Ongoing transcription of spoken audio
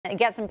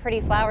Get some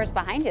pretty flowers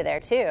behind you there,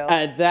 too.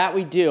 That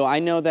we do. I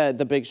know that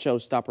the big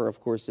showstopper,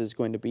 of course, is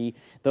going to be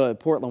the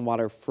Portland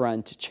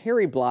waterfront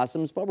cherry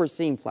blossoms, but we're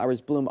seeing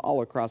flowers bloom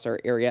all across our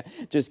area,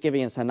 just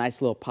giving us a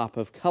nice little pop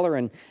of color.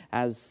 And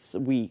as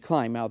we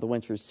climb out of the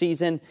winter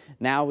season,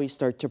 now we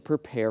start to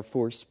prepare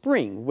for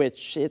spring,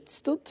 which it's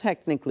still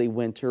technically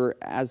winter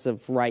as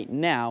of right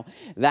now.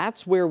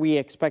 That's where we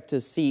expect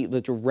to see the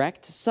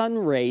direct sun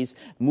rays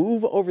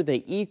move over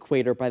the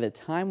equator by the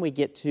time we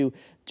get to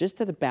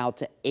just at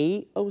about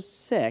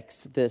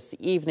 8:06 this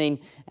evening,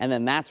 and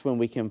then that's when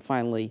we can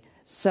finally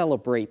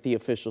celebrate the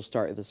official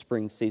start of the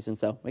spring season.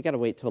 So we got to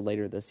wait till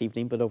later this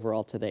evening, but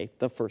overall today,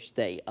 the first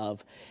day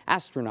of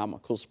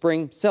astronomical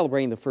spring,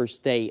 celebrating the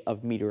first day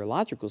of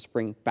meteorological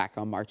spring back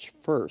on March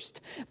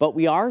 1st. But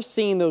we are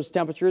seeing those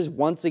temperatures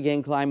once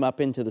again climb up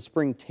into the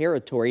spring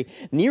territory.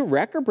 Near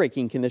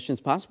record-breaking conditions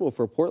possible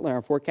for Portland.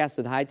 Our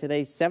forecasted high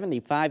today,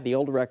 75, the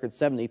old record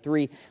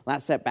 73,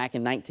 last set back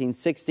in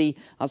 1960.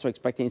 Also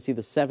expecting to see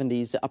the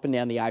 70s up and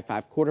down the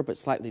I-5 corridor, but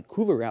slightly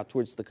cooler out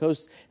towards the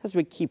coast as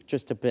we keep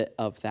just a bit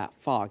of that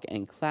fog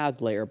and cloud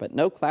layer, but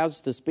no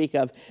clouds to speak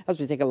of as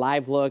we take a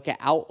live look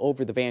out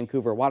over the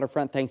Vancouver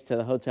waterfront thanks to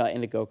the Hotel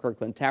Indigo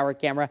Kirkland Tower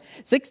camera.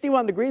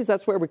 61 degrees,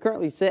 that's where we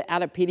currently sit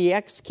out at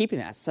PDX, keeping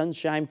that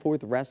sunshine for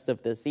the rest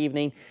of this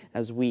evening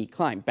as we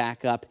climb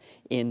back up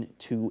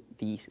into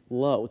the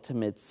low to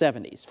mid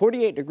 70s.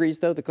 48 degrees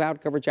though, the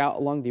cloud coverage out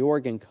along the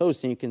Oregon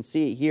coast, and you can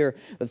see it here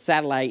with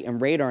satellite and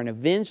radar, and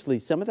eventually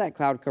some of that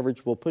cloud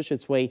coverage will push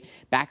its way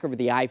back over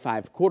the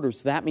I-5 corridor,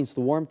 so that means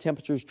the warm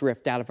temperatures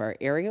drift out of our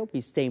area.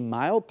 We stay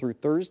mild through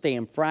Thursday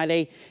and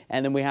Friday,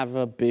 and then we have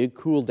a big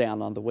cool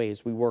down on the way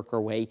as we work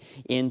our way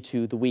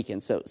into the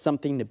weekend. So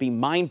something to be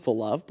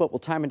mindful of, but we'll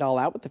time it all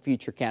out with the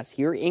Futurecast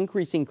here.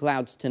 Increasing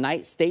clouds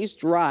tonight, stays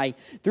dry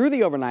through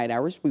the overnight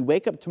hours. We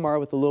wake up tomorrow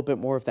with a little bit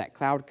more of that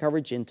cloud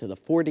coverage into the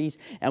 40s,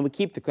 and we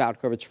keep the cloud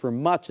coverage for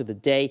much of the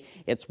day.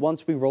 It's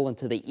once we roll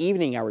into the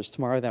evening hours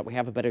tomorrow that we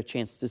have a better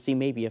chance to see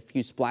maybe a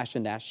few splash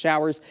and dash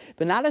showers,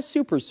 but not a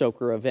super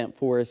soaker event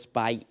for us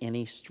by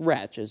any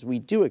stretch, as we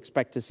do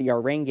expect to see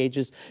our rain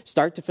gauges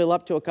start to fill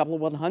up to a couple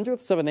of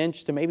 1/100ths of an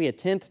inch to maybe a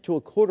 1/10 to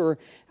a quarter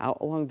out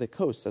along the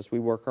coast as we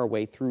work our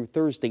way through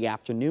Thursday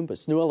afternoon. But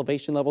snow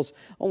elevation levels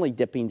only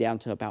dipping down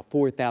to about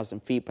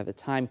 4,000 feet by the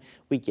time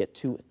we get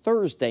to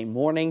Thursday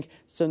morning,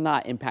 so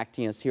not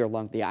impacting us here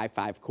along the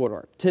I-5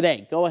 corridor.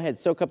 Today, go ahead,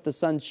 soak up the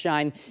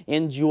sunshine,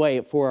 enjoy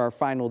it for our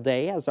final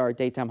day as our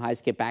daytime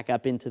highs get back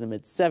up into the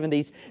mid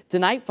 70s.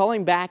 Tonight,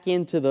 falling back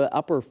into the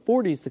upper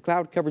 40s, the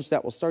cloud coverage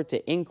that will start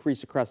to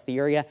increase across the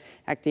area,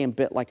 acting a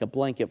bit like a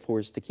blanket for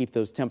us to keep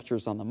those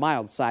temperatures on the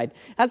mild side,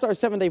 as our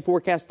 7-day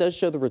forecast does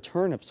show the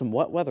return of some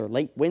wet weather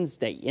late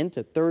Wednesday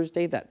into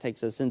Thursday. That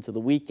takes us into the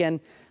weekend.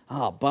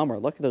 Oh, bummer.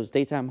 Look at those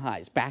daytime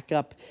highs back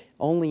up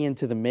only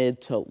into the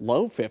mid to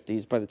low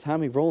 50s by the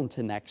time we roll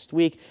into next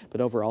week. But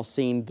overall,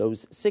 seeing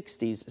those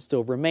 60s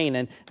still remain.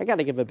 And I got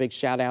to give a big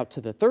shout out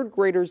to the third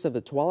graders of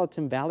the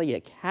Tualatin Valley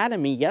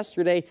Academy.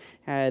 Yesterday,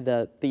 had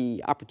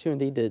the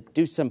opportunity to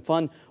do some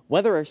fun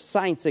weather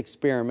science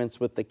experiments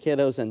with the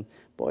kiddos. And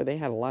boy, they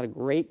had a lot of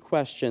great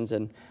questions.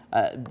 And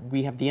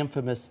we have the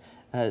infamous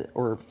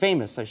or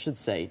famous, I should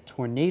say,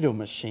 tornado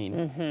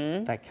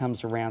machine that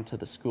comes around to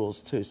the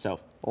schools too.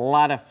 So a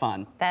lot of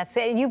fun. That's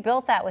it. You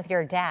built that with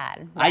your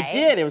dad, right? I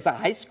did. It was a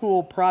high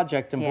school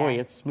project, and boy,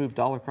 it's moved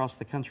all across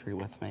the country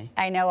with me.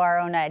 I know our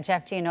own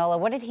Jeff Gianola.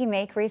 What did he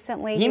make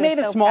recently? He made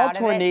a small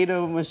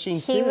tornado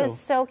machine too. He was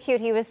so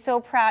cute. He was so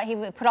proud. He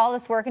put all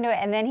this work into it,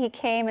 and then he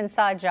came and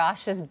saw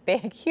Josh's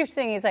big, huge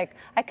thing. He's like,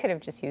 I could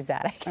have just used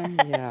that, I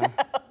guess. Yeah,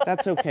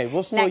 that's okay.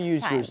 We'll still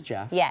use yours,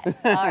 Jeff. Yes.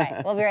 All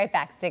right. We'll be right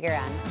back. Stick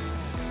around.